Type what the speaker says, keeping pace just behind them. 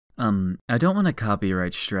I don't want a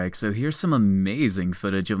copyright strike, so here's some amazing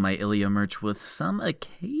footage of my Ilya merch with some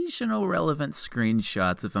occasional relevant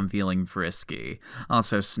screenshots if I'm feeling frisky.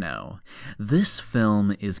 Also snow. This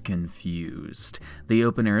film is confused. The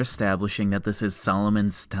opener establishing that this is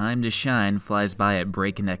Solomon's time to shine flies by at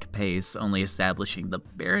breakneck pace, only establishing the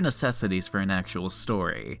bare necessities for an actual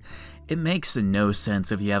story. It makes no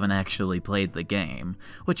sense if you haven't actually played the game,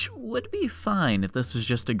 which would be fine if this was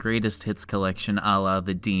just a greatest hits collection a la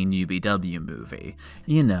the Dean UBW movie.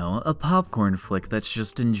 You know, a popcorn flick that's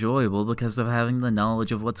just enjoyable because of having the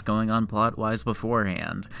knowledge of what's going on plot-wise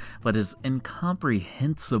beforehand, but is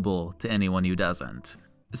incomprehensible to anyone who doesn't.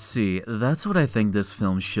 See, that's what I think this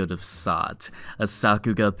film should have sought, a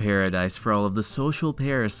Sakuga paradise for all of the social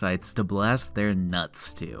parasites to blast their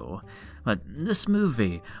nuts to. But this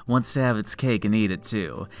movie wants to have its cake and eat it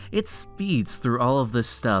too. It speeds through all of this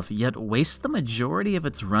stuff, yet wastes the majority of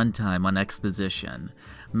its runtime on exposition,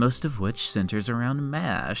 most of which centers around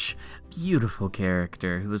MASH, beautiful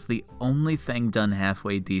character who was the only thing done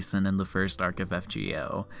halfway decent in the first arc of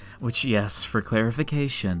FGO, which, yes, for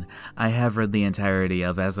clarification, I have read the entirety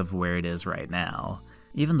of as of where it is right now.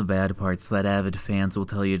 Even the bad parts that avid fans will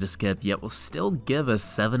tell you to skip, yet will still give a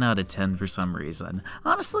 7 out of 10 for some reason.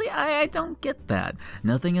 Honestly, I don't get that.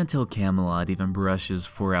 Nothing until Camelot even brushes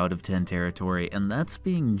 4 out of 10 territory, and that's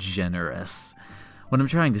being generous. What I'm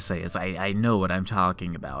trying to say is I know what I'm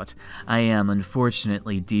talking about. I am,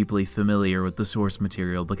 unfortunately, deeply familiar with the source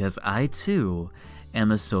material because I, too,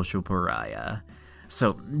 am a social pariah.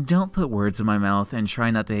 So don't put words in my mouth and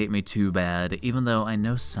try not to hate me too bad, even though I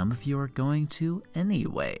know some of you are going to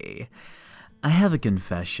anyway. I have a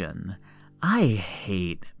confession. I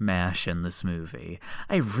hate MASH in this movie.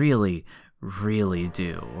 I really, really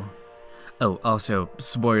do. Oh, also,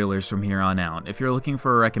 spoilers from here on out. If you're looking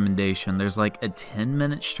for a recommendation, there's like a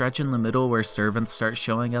 10-minute stretch in the middle where servants start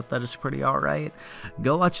showing up that is pretty alright.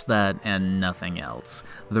 Go watch that and nothing else.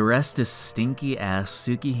 The rest is stinky-ass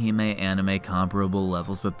Tsukihime anime comparable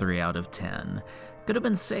levels of 3 out of 10. Could have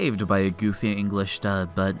been saved by a goofy English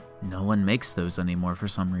dub, but no one makes those anymore for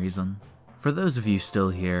some reason. For those of you still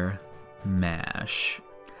here, MASH.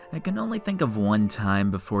 I can only think of one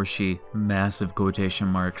time before she, massive quotation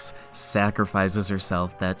marks, sacrifices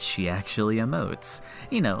herself that she actually emotes.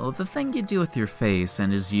 You know, the thing you do with your face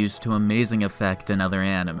and is used to amazing effect in other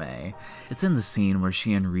anime. It's in the scene where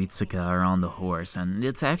she and Ritsuka are on the horse, and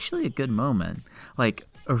it's actually a good moment. Like,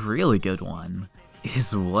 a really good one.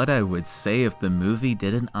 Is what I would say if the movie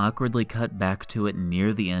didn't awkwardly cut back to it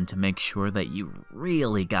near the end to make sure that you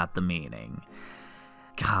really got the meaning.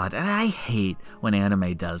 God, I hate when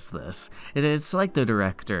anime does this. It's like the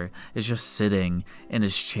director is just sitting in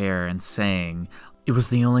his chair and saying, "It was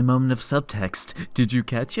the only moment of subtext. Did you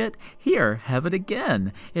catch it? Here, have it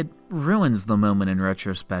again." It ruins the moment in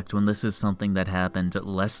retrospect when this is something that happened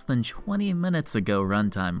less than 20 minutes ago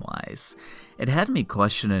runtime-wise. It had me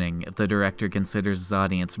questioning if the director considers his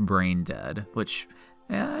audience brain dead, which...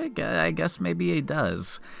 yeah, I guess maybe he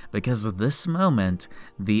does, because of this moment,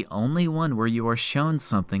 the only one where you are shown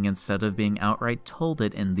something instead of being outright told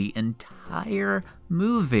it in the entire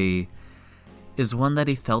movie, is one that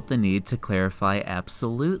he felt the need to clarify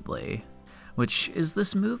absolutely, which is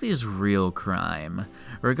this movie's real crime.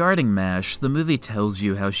 Regarding MASH, the movie tells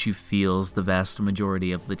you how she feels the vast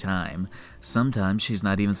majority of the time. Sometimes she's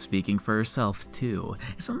not even speaking for herself, too.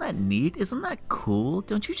 Isn't that neat? Isn't that cool?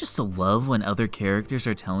 Don't you just love when other characters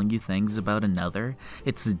are telling you things about another?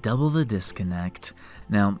 It's double the disconnect.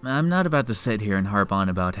 Now, I'm not about to sit here and harp on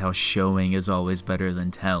about how showing is always better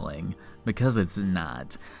than telling, because it's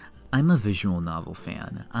not. I'm a visual novel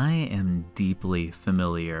fan. I am deeply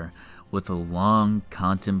familiar with a long,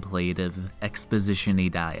 contemplative, exposition-y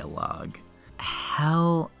dialogue.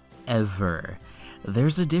 However,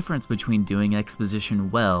 there's a difference between doing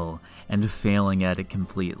exposition well and failing at it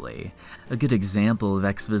completely. A good example of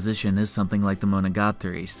exposition is something like the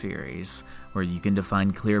Monogatari series, where you can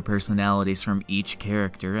define clear personalities from each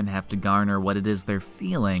character and have to garner what it is they're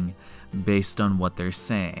feeling based on what they're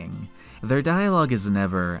saying. Their dialogue is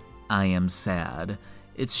never, "I am sad."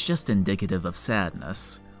 It's just indicative of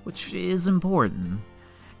sadness, which is important.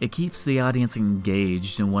 It keeps the audience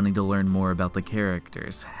engaged and wanting to learn more about the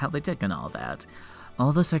characters, how they tick and all that.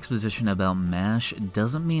 All this exposition about MASH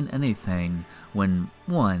doesn't mean anything when,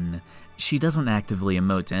 1, she doesn't actively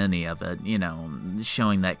emote to any of it, you know,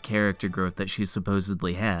 showing that character growth that she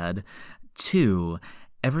supposedly had. 2,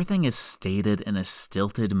 everything is stated in a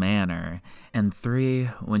stilted manner. And 3,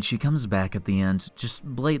 when she comes back at the end, just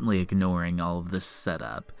blatantly ignoring all of this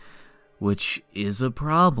setup. Which is a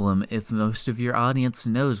problem if most of your audience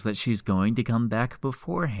knows that she's going to come back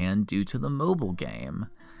beforehand due to the mobile game.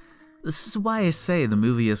 This is why I say the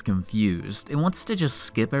movie is confused. It wants to just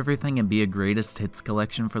skip everything and be a greatest hits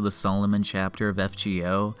collection for the Solomon chapter of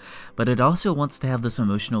FGO, but it also wants to have this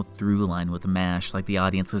emotional through line with MASH like the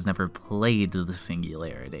audience has never played the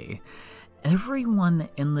Singularity. Everyone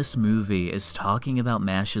in this movie is talking about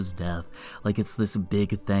MASH's death like it's this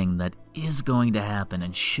big thing that is going to happen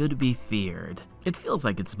and should be feared. It feels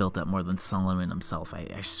like it's built up more than Solomon himself, I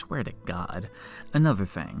swear to God. Another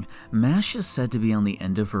thing, MASH is said to be on the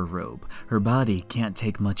end of her rope. Her body can't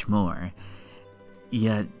take much more.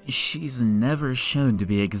 Yet, she's never shown to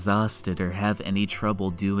be exhausted or have any trouble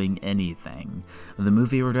doing anything. The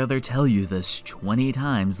movie would rather tell you this 20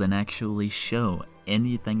 times than actually show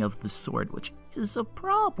anything of the sort, which is a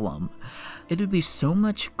problem. It would be so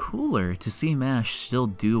much cooler to see MASH still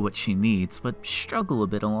do what she needs, but struggle a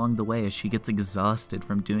bit along the way as she gets exhausted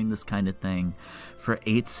from doing this kind of thing for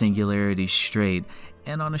 8 singularities straight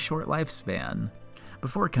and on a short lifespan.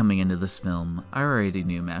 Before coming into this film, I already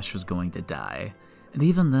knew MASH was going to die. And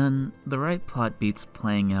even then, the right plot beats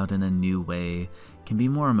playing out in a new way can be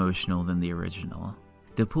more emotional than the original.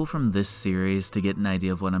 To pull from this series to get an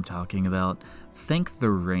idea of what I'm talking about, think the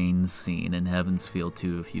rain scene in Heaven's Feel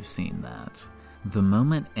 2 if you've seen that. The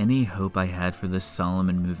moment any hope I had for this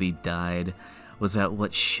Solomon movie died was at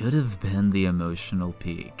what should have been the emotional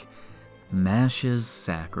peak, MASH's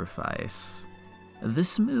sacrifice.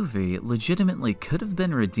 This movie legitimately could have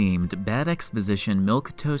been redeemed, bad exposition,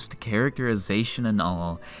 milquetoast characterization and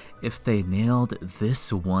all, if they nailed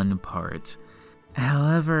this one part.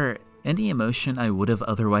 However, any emotion I would have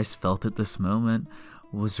otherwise felt at this moment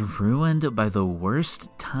was ruined by the worst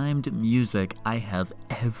timed music I have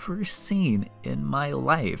ever seen in my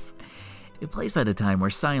life. It plays at a time where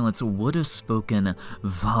silence would have spoken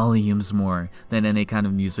volumes more than any kind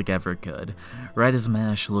of music ever could. Right as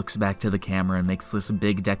MASH looks back to the camera and makes this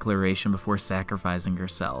big declaration before sacrificing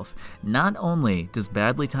herself, not only does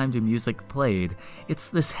badly timed music played, it's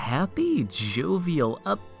this happy, jovial,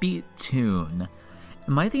 upbeat tune.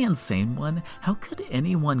 Am I the insane one? How could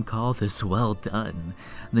anyone call this well done?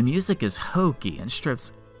 The music is hokey and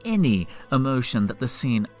strips any emotion that the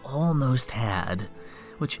scene almost had.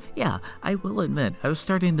 Which, yeah, I will admit, I was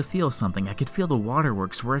starting to feel something. I could feel the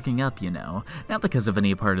waterworks working up, you know. Not because of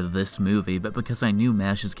any part of this movie, but because I knew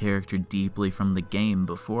MASH's character deeply from the game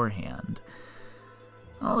beforehand.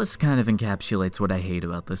 All this kind of encapsulates what I hate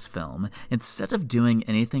about this film. Instead of doing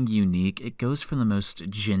anything unique, it goes for the most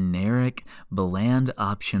generic, bland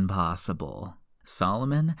option possible.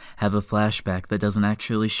 Solomon, have a flashback that doesn't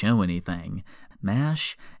actually show anything.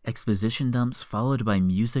 MASH, exposition dumps followed by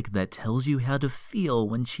music that tells you how to feel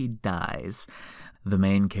when she dies. The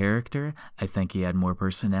main character, I think he had more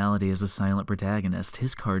personality as a silent protagonist.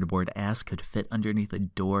 His cardboard ass could fit underneath a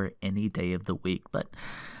door any day of the week, but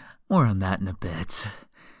more on that in a bit.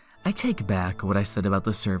 I take back what I said about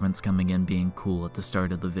the servants coming in being cool at the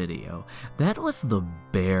start of the video. That was the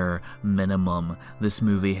bare minimum this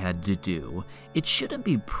movie had to do. It shouldn't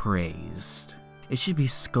be praised. It should be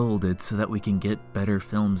scolded so that we can get better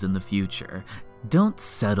films in the future. Don't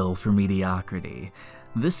settle for mediocrity.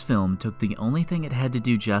 This film took the only thing it had to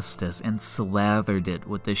do justice and slathered it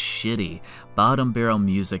with this shitty, bottom barrel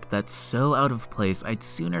music that's so out of place I'd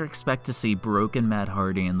sooner expect to see broken Matt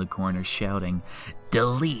Hardy in the corner shouting,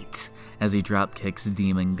 "Delete!" as he dropkicks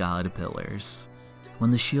demon god pillars.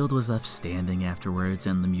 When the shield was left standing afterwards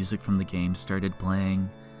and the music from the game started playing,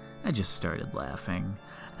 I just started laughing.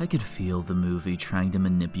 I could feel the movie trying to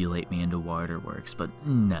manipulate me into waterworks, but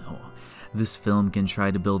no. This film can try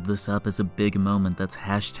to build this up as a big moment that's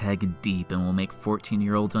hashtag deep and will make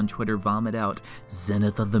 14-year-olds on Twitter vomit out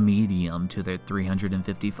Zenith of the Medium to their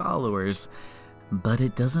 350 followers. But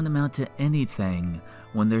it doesn't amount to anything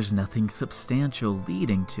when there's nothing substantial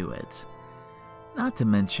leading to it. Not to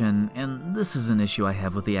mention, and this is an issue I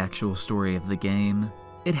have with the actual story of the game,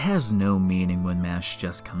 it has no meaning when MASH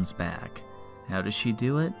just comes back. How does she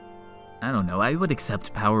do it? I don't know, I would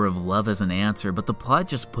accept Power of Love as an answer, but the plot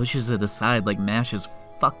just pushes it aside like MASH is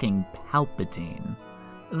fucking Palpatine.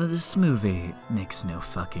 This movie makes no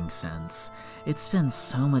fucking sense. It spends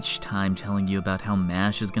so much time telling you about how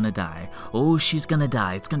MASH is gonna die. Oh, she's gonna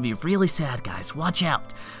die, it's gonna be really sad, guys, watch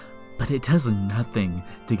out! But it does nothing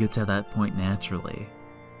to get to that point naturally.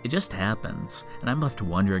 It just happens, and I'm left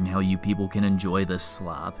wondering how you people can enjoy this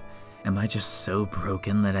slop. Am I just so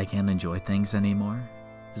broken that I can't enjoy things anymore?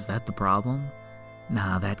 Is that the problem?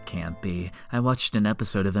 Nah, that can't be. I watched an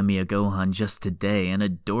episode of Emiya Gohan just today and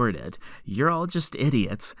adored it. You're all just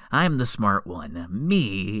idiots. I'm the smart one.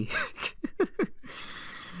 Me.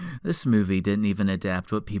 This movie didn't even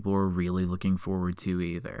adapt what people were really looking forward to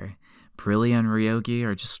either. Prilly and Ryogi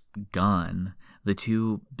are just gone. the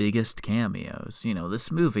two biggest cameos. You know,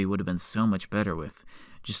 this movie would have been so much better with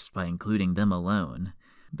just by including them alone.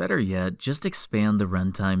 Better yet, just expand the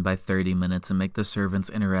runtime by 30 minutes and make the servants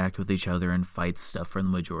interact with each other and fight stuff for the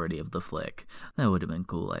majority of the flick. That would have been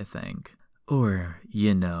cool, I think. Or,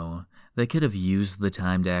 you know, they could have used the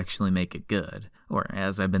time to actually make it good. Or,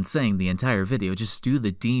 as I've been saying the entire video, just do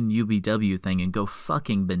the Dean UBW thing and go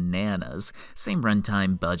fucking bananas. Same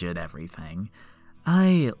runtime, budget, everything.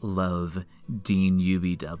 I love Dean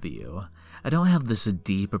UBW. I don't have this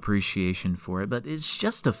deep appreciation for it, but it's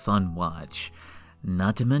just a fun watch.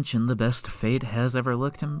 Not to mention the best Fate has ever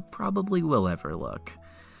looked and probably will ever look.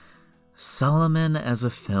 Solomon as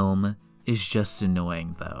a film is just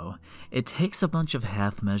annoying though. It takes a bunch of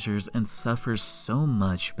half measures and suffers so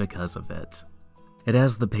much because of it. It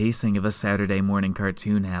has the pacing of a Saturday morning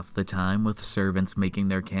cartoon half the time, with servants making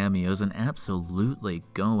their cameos and absolutely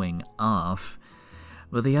going off.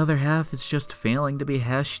 But the other half is just failing to be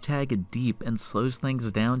hashtag deep and slows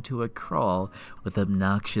things down to a crawl with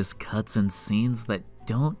obnoxious cuts and scenes that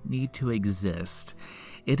don't need to exist.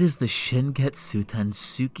 It is the Shinketsutan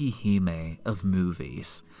Tsukihime of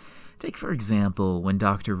movies. Take for example when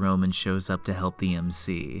Dr. Roman shows up to help the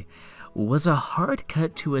MC. Was a hard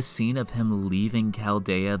cut to a scene of him leaving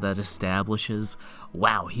Chaldea that establishes,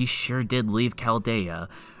 wow, he sure did leave Chaldea,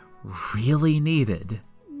 really needed?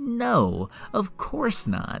 No, of course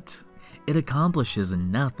not. It accomplishes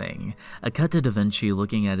nothing. A cut to Da Vinci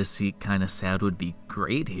looking at his seat kinda sad would be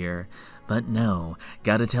great here, but no,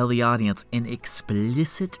 gotta tell the audience in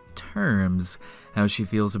explicit terms how she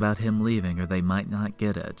feels about him leaving or they might not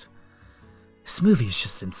get it. This movie is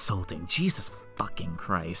just insulting, Jesus fucking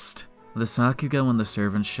Christ. The Sakuga when the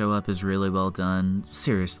servants show up is really well done.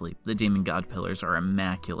 Seriously, the demon god pillars are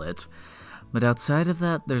immaculate. But outside of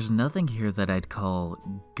that, there's nothing here that I'd call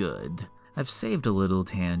good. I've saved a little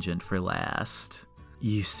tangent for last.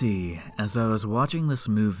 You see, as I was watching this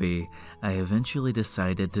movie, I eventually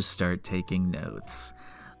decided to start taking notes.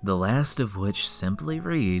 The last of which simply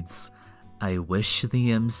reads, I wish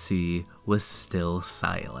the MC was still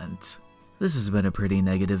silent. This has been a pretty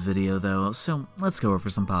negative video though, so let's go over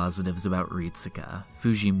some positives about Ritsuka,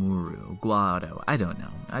 Fujimura, Guado, I don't know,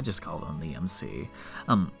 I just call him the MC.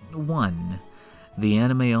 1. The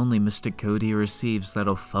anime-only mystic code he receives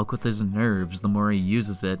that'll fuck with his nerves the more he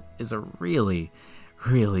uses it is a really,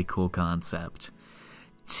 really cool concept.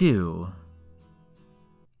 2.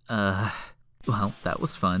 Well, that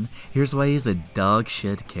was fun. Here's why he's a dog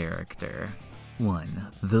shit character. 1.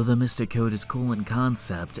 Though the mystic code is cool in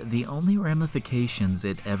concept, the only ramifications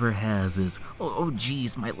it ever has is, oh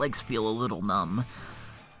geez, my legs feel a little numb.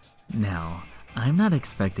 Now, I'm not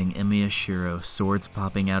expecting Imiyashiro swords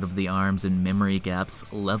popping out of the arms and memory gaps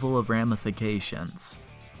level of ramifications.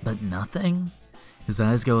 But nothing? His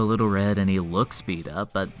eyes go a little red and he looks beat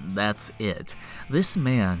up, but that's it. This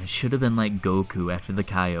man should have been like Goku after the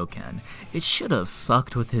Kaioken. It should have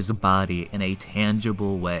fucked with his body in a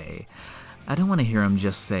tangible way. I don't want to hear him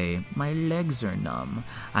just say, my legs are numb.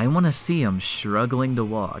 I want to see him struggling to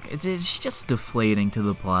walk. It's just deflating to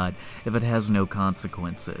the plot if it has no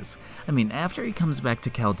consequences. I mean, after he comes back to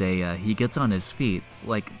Chaldea, he gets on his feet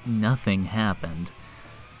like nothing happened.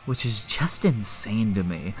 Which is just insane to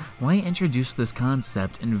me. Why introduce this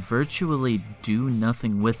concept and virtually do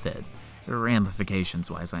nothing with it?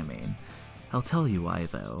 Ramifications-wise, I mean. I'll tell you why,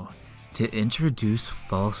 though. To introduce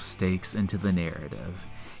false stakes into the narrative.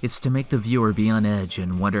 It's to make the viewer be on edge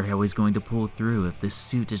and wonder how he's going to pull through if this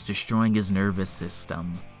suit is destroying his nervous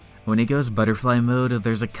system. When he goes butterfly mode,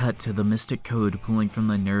 there's a cut to the mystic code pulling from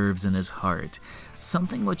the nerves in his heart.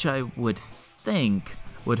 Something which I would think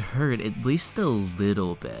would hurt at least a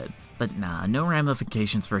little bit. But nah, no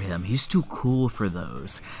ramifications for him. He's too cool for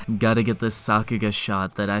those. Gotta get this Sakuga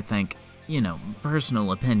shot that I think, you know,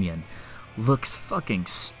 personal opinion, looks fucking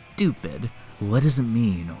stupid. What does it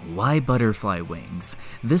mean? Why butterfly wings?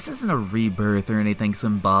 This isn't a rebirth or anything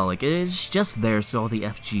symbolic. It's just there so all the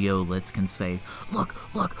FGO lits can say, look,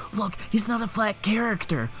 he's not a flat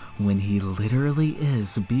character, when he literally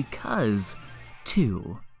is, because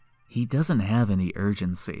 2. He doesn't have any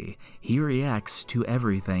urgency. He reacts to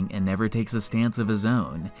everything and never takes a stance of his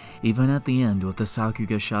own. Even at the end with the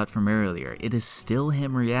Sakuga shot from earlier, it is still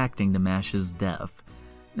him reacting to Mash's death.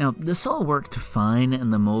 Now, this all worked fine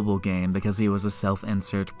in the mobile game because he was a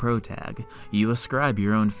self-insert protag. You ascribe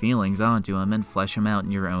your own feelings onto him and flesh him out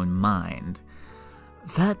in your own mind.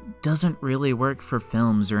 That doesn't really work for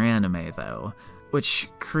films or anime, though, which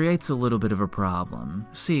creates a little bit of a problem.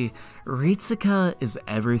 See, Ritsuka is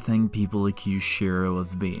everything people accuse Shiro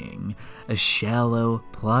of being, a shallow,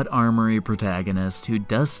 plot armory protagonist who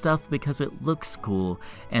does stuff because it looks cool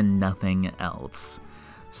and nothing else.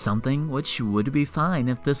 Something which would be fine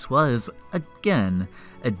if this was, again,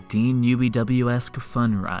 a Dean UBW-esque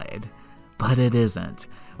fun ride. But it isn't.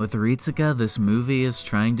 With Ritsuka, this movie is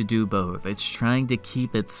trying to do both. It's trying to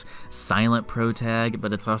keep its silent protag,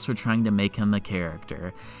 but it's also trying to make him a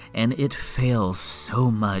character. And it fails so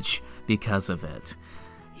much because of it.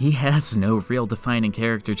 He has no real defining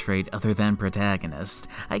character trait other than protagonist.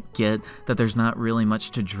 I get that there's not really much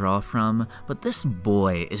to draw from, but this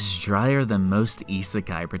boy is drier than most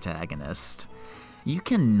isekai protagonists. You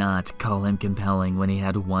cannot call him compelling when he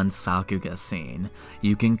had one Sakuga scene.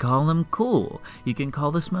 You can call him cool. You can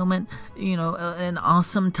call this moment, an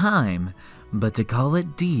awesome time. But to call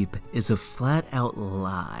it deep is a flat-out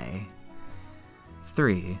lie.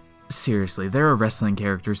 3. Seriously, there are wrestling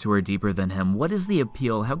characters who are deeper than him. What is the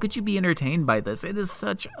appeal? How could you be entertained by this? It is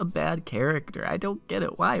such a bad character. I don't get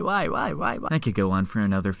it. Why? I could go on for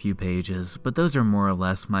another few pages, but those are more or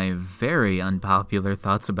less my very unpopular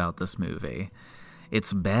thoughts about this movie.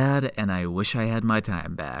 It's bad, and I wish I had my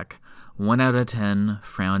time back. 1 out of 10,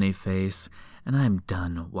 frowny face, and I'm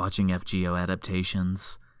done watching FGO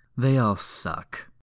adaptations. They all suck.